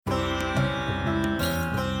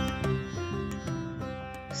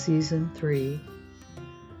Season 3,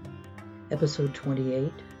 Episode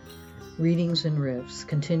 28, Readings and Riffs,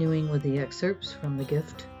 continuing with the excerpts from The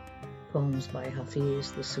Gift, poems by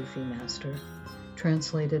Hafiz, the Sufi master,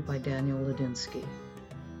 translated by Daniel Ladinsky.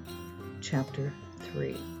 Chapter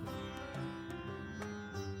 3.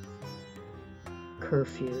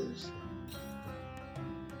 Curfews.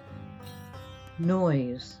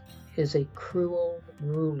 Noise is a cruel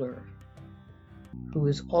ruler who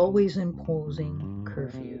is always imposing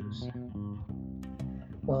curfews,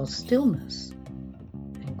 while stillness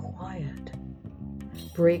and quiet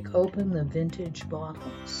break open the vintage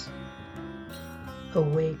bottles,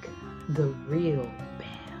 awake the real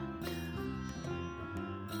band.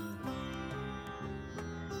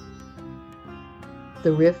 The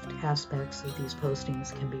riffed aspects of these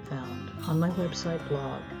postings can be found on my website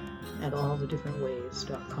blog at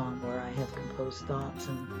allthedifferentways.com, where I have composed thoughts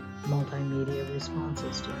and multimedia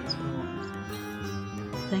responses to these poems.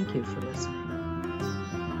 Thank you for listening.